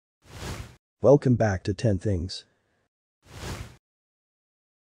Welcome back to 10 Things.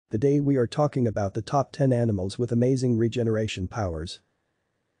 Today we are talking about the top 10 animals with amazing regeneration powers.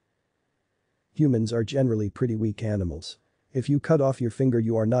 Humans are generally pretty weak animals. If you cut off your finger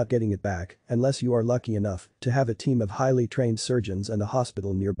you are not getting it back unless you are lucky enough to have a team of highly trained surgeons and a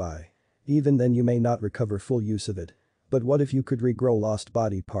hospital nearby. Even then you may not recover full use of it. But what if you could regrow lost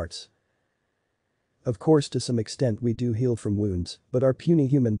body parts? Of course to some extent we do heal from wounds, but our puny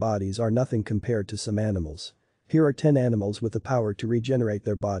human bodies are nothing compared to some animals. Here are 10 animals with the power to regenerate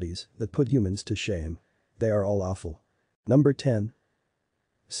their bodies that put humans to shame. They are all awful. Number 10.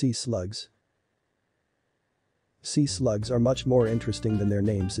 Sea slugs. Sea slugs are much more interesting than their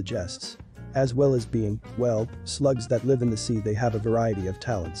name suggests. As well as being, well, slugs that live in the sea, they have a variety of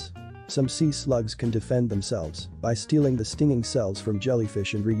talents. Some sea slugs can defend themselves by stealing the stinging cells from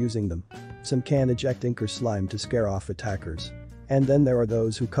jellyfish and reusing them. Some can eject ink or slime to scare off attackers. And then there are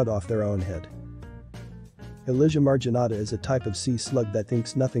those who cut off their own head. Elysia marginata is a type of sea slug that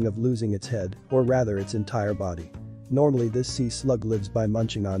thinks nothing of losing its head, or rather its entire body. Normally this sea slug lives by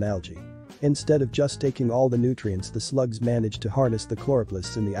munching on algae. Instead of just taking all the nutrients, the slugs manage to harness the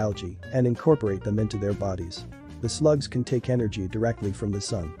chloroplasts in the algae and incorporate them into their bodies. The slugs can take energy directly from the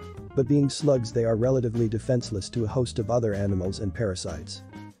sun. But being slugs, they are relatively defenseless to a host of other animals and parasites.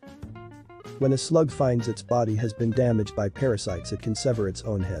 When a slug finds its body has been damaged by parasites, it can sever its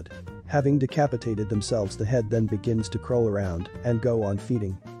own head. Having decapitated themselves, the head then begins to crawl around and go on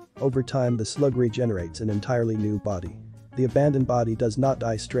feeding. Over time the slug regenerates an entirely new body. The abandoned body does not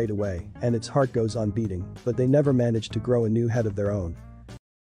die straight away and its heart goes on beating, but they never manage to grow a new head of their own.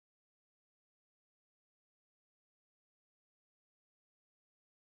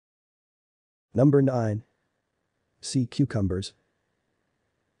 Number 9. Sea cucumbers.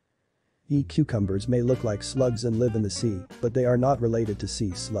 Cucumbers may look like slugs and live in the sea, but they are not related to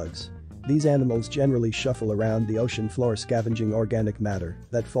sea slugs. These animals generally shuffle around the ocean floor scavenging organic matter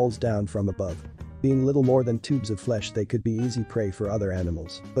that falls down from above. Being little more than tubes of flesh, they could be easy prey for other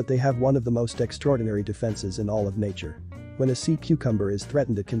animals, but they have one of the most extraordinary defenses in all of nature. When a sea cucumber is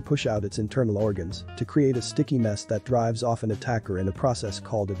threatened, it can push out its internal organs to create a sticky mess that drives off an attacker in a process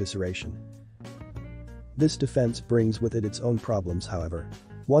called evisceration. This defense brings with it its own problems, however.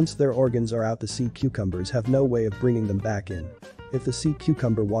 Once their organs are out, the sea cucumbers have no way of bringing them back in. If the sea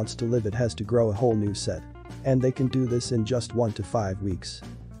cucumber wants to live, it has to grow a whole new set. And they can do this in just 1 to 5 weeks.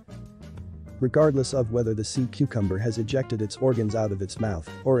 Regardless of whether the sea cucumber has ejected its organs out of its mouth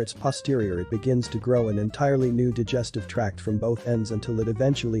or its posterior, it begins to grow an entirely new digestive tract from both ends until it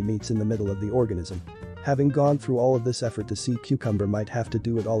eventually meets in the middle of the organism. Having gone through all of this effort, the sea cucumber might have to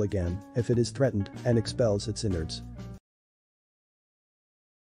do it all again if it is threatened and expels its innards.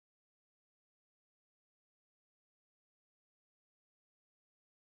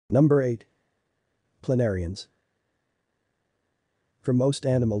 Number 8. Planarians. For most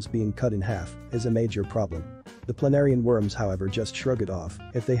animals, being cut in half is a major problem. The planarian worms, however, just shrug it off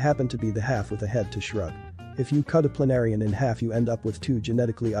if they happen to be the half with a head to shrug. If you cut a planarian in half, you end up with 2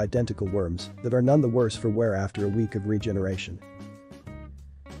 genetically identical worms that are none the worse for wear after a week of regeneration.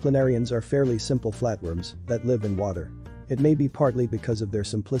 Planarians are fairly simple flatworms that live in water. It may be partly because of their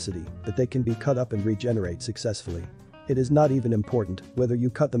simplicity that they can be cut up and regenerate successfully. It is not even important whether you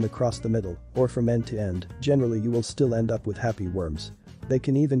cut them across the middle or from end to end, generally you will still end up with happy worms. They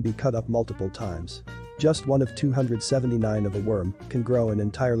can even be cut up multiple times. Just one of 279 of a worm can grow an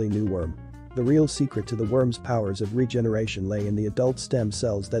entirely new worm. The real secret to the worm's powers of regeneration lay in the adult stem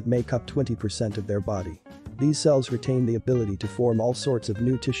cells that make up 20% of their body. These cells retain the ability to form all sorts of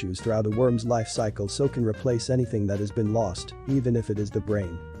new tissues throughout a worm's life cycle, so can replace anything that has been lost, even if it is the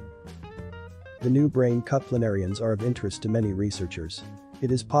brain. The new brain-cut planarians are of interest to many researchers.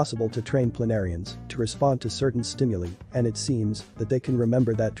 It is possible to train planarians to respond to certain stimuli, and it seems that they can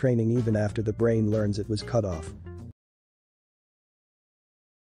remember that training even after the brain learns it was cut off.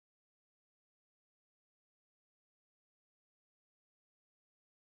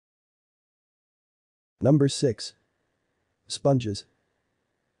 Number 6. Sponges.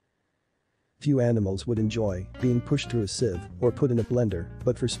 Few animals would enjoy being pushed through a sieve or put in a blender,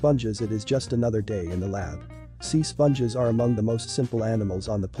 but for sponges it is just another day in the lab. Sea sponges are among the most simple animals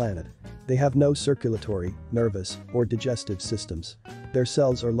on the planet. They have no circulatory, nervous, or digestive systems. Their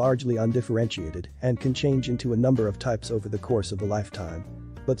cells are largely undifferentiated and can change into a number of types over the course of a lifetime.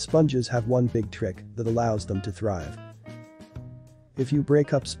 But sponges have one big trick that allows them to thrive. If you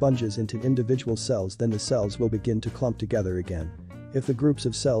break up sponges into individual cells, then the cells will begin to clump together again. If the groups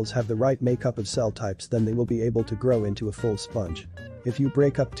of cells have the right makeup of cell types, then they will be able to grow into a full sponge. If you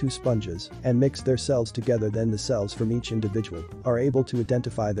break up two sponges and mix their cells together, then the cells from each individual are able to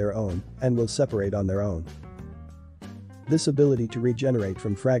identify their own and will separate on their own. This ability to regenerate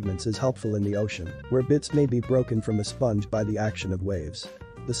from fragments is helpful in the ocean, where bits may be broken from a sponge by the action of waves.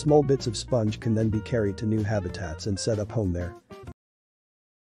 The small bits of sponge can then be carried to new habitats and set up home there.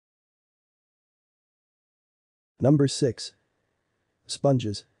 Number 6.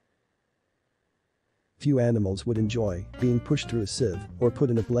 Sponges. Few animals would enjoy being pushed through a sieve or put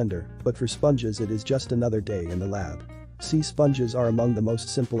in a blender, but for sponges it is just another day in the lab. Sea sponges are among the most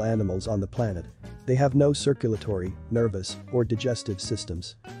simple animals on the planet. They have no circulatory, nervous, or digestive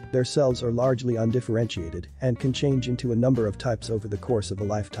systems. Their cells are largely undifferentiated and can change into a number of types over the course of a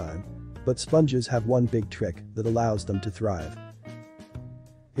lifetime. But sponges have one big trick that allows them to thrive.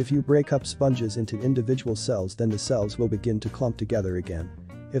 If you break up sponges into individual cells, then the cells will begin to clump together again.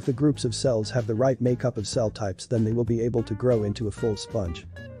 If the groups of cells have the right makeup of cell types, then they will be able to grow into a full sponge.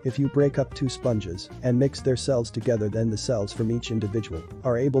 If you break up two sponges and mix their cells together, then the cells from each individual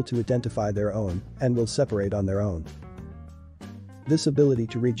are able to identify their own and will separate on their own. This ability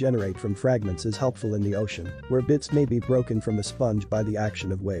to regenerate from fragments is helpful in the ocean, where bits may be broken from a sponge by the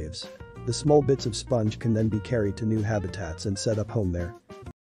action of waves. The small bits of sponge can then be carried to new habitats and set up home there.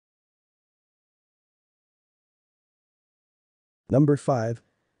 Number 5.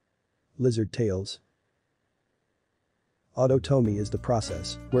 Lizard tails. Autotomy is the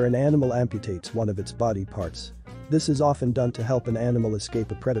process where an animal amputates one of its body parts. This is often done to help an animal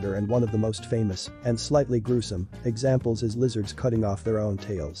escape a predator, and one of the most famous and slightly gruesome examples is lizards cutting off their own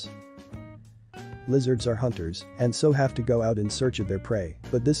tails. Lizards are hunters and so have to go out in search of their prey,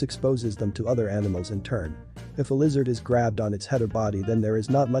 but this exposes them to other animals in turn. If a lizard is grabbed on its head or body, then there is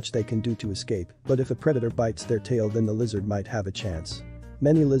not much they can do to escape, but if a predator bites their tail, then the lizard might have a chance.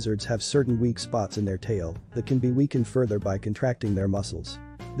 Many lizards have certain weak spots in their tail that can be weakened further by contracting their muscles.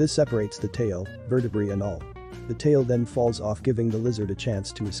 This separates the tail, vertebrae and all. The tail then falls off, giving the lizard a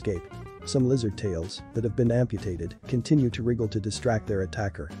chance to escape. Some lizard tails that have been amputated continue to wriggle to distract their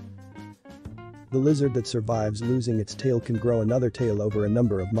attacker. The lizard that survives losing its tail can grow another tail over a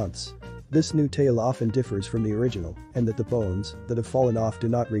number of months. This new tail often differs from the original, and that the bones that have fallen off do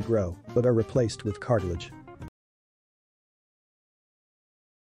not regrow but are replaced with cartilage.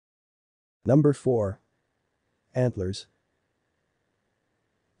 Number 4. Antlers.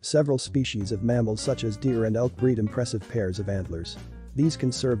 Several species of mammals such as deer and elk breed impressive pairs of antlers. These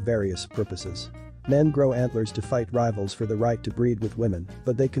can serve various purposes. Men grow antlers to fight rivals for the right to breed with women,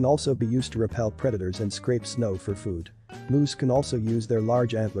 but they can also be used to repel predators and scrape snow for food. Moose can also use their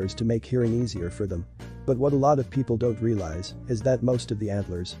large antlers to make hearing easier for them. But what a lot of people don't realize is that most of the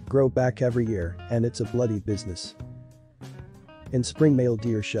antlers grow back every year, and it's a bloody business. In spring, male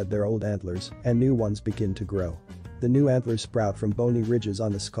deer shed their old antlers and new ones begin to grow. The new antlers sprout from bony ridges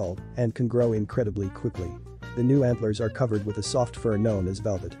on the skull and can grow incredibly quickly. The new antlers are covered with a soft fur known as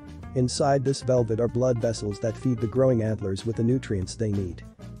velvet. Inside this velvet are blood vessels that feed the growing antlers with the nutrients they need.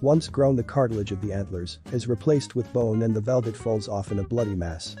 Once grown, the cartilage of the antlers is replaced with bone and the velvet falls off in a bloody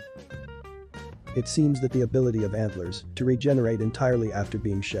mass. It seems that the ability of antlers to regenerate entirely after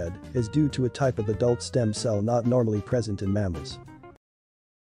being shed is due to a type of adult stem cell not normally present in mammals.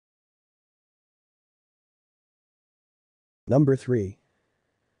 Number 3.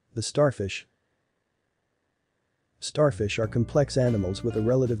 The starfish. Starfish are complex animals with a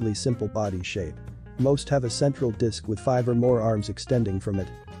relatively simple body shape. Most have a central disc with 5 or more arms extending from it.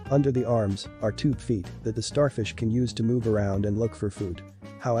 Under the arms are tube feet that the starfish can use to move around and look for food.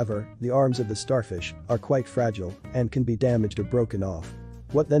 However, the arms of the starfish are quite fragile and can be damaged or broken off.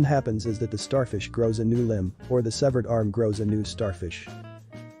 What then happens is that the starfish grows a new limb, or the severed arm grows a new starfish.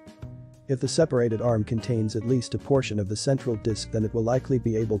 If the separated arm contains at least a portion of the central disc, then it will likely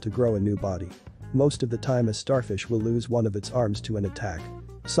be able to grow a new body. Most of the time a starfish will lose one of its arms to an attack.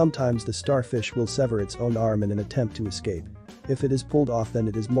 Sometimes the starfish will sever its own arm in an attempt to escape. If it is pulled off, then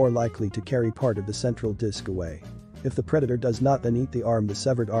it is more likely to carry part of the central disc away. If the predator does not then eat the arm, the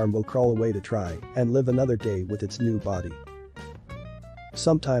severed arm will crawl away to try and live another day with its new body.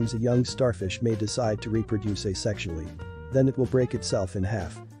 Sometimes a young starfish may decide to reproduce asexually. Then it will break itself in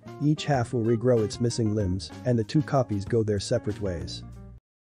half. Each half will regrow its missing limbs, and the two copies go their separate ways.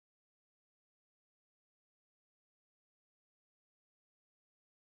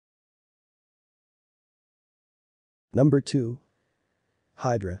 Number 2.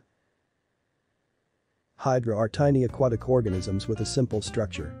 Hydra. Hydra are tiny aquatic organisms with a simple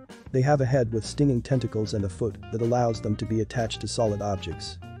structure. They have a head with stinging tentacles and a foot that allows them to be attached to solid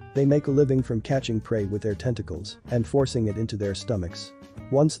objects. They make a living from catching prey with their tentacles and forcing it into their stomachs.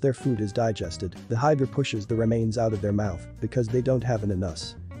 Once their food is digested, the hydra pushes the remains out of their mouth because they don't have an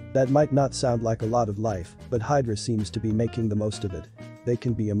anus. That might not sound like a lot of life, but hydra seems to be making the most of it. They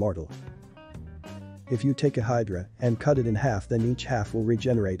can be immortal. If you take a hydra and cut it in half, then each half will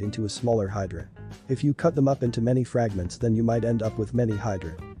regenerate into a smaller hydra. If you cut them up into many fragments, then you might end up with many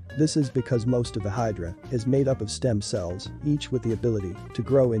hydra. This is because most of a hydra is made up of stem cells, each with the ability to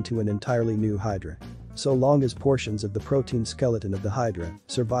grow into an entirely new hydra. So long as portions of the protein skeleton of the hydra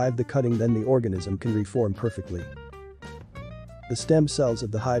survive the cutting, then the organism can reform perfectly. The stem cells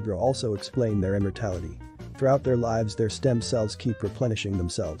of the hydra also explain their immortality. Throughout their lives, their stem cells keep replenishing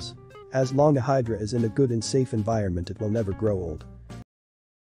themselves. As long as a hydra is in a good and safe environment, it will never grow old.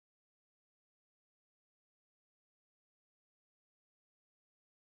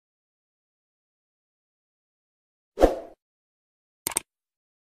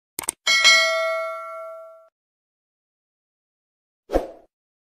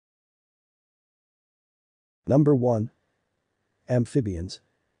 Number 1. Amphibians.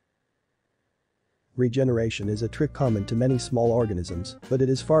 Regeneration is a trick common to many small organisms, but it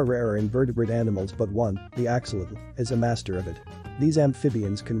is far rarer in vertebrate animals. But one, the axolotl, is a master of it. These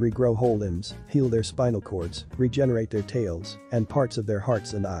amphibians can regrow whole limbs, heal their spinal cords, regenerate their tails, and parts of their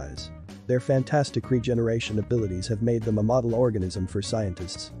hearts and eyes. Their fantastic regeneration abilities have made them a model organism for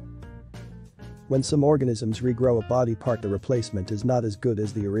scientists. When some organisms regrow a body part, the replacement is not as good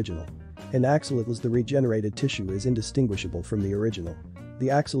as the original. In axolotls, the regenerated tissue is indistinguishable from the original. The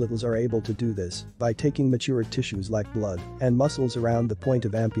axolotls are able to do this by taking matured tissues like blood and muscles around the point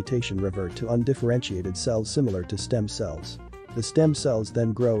of amputation revert to undifferentiated cells similar to stem cells. The stem cells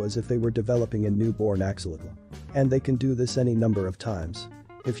then grow as if they were developing a newborn axolotl. And they can do this any number of times.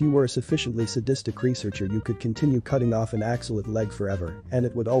 If you were a sufficiently sadistic researcher, you could continue cutting off an axolotl leg forever and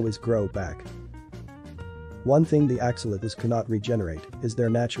it would always grow back. One thing the axolotls cannot regenerate is their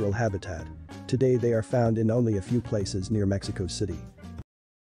natural habitat. Today they are found in only a few places near Mexico City.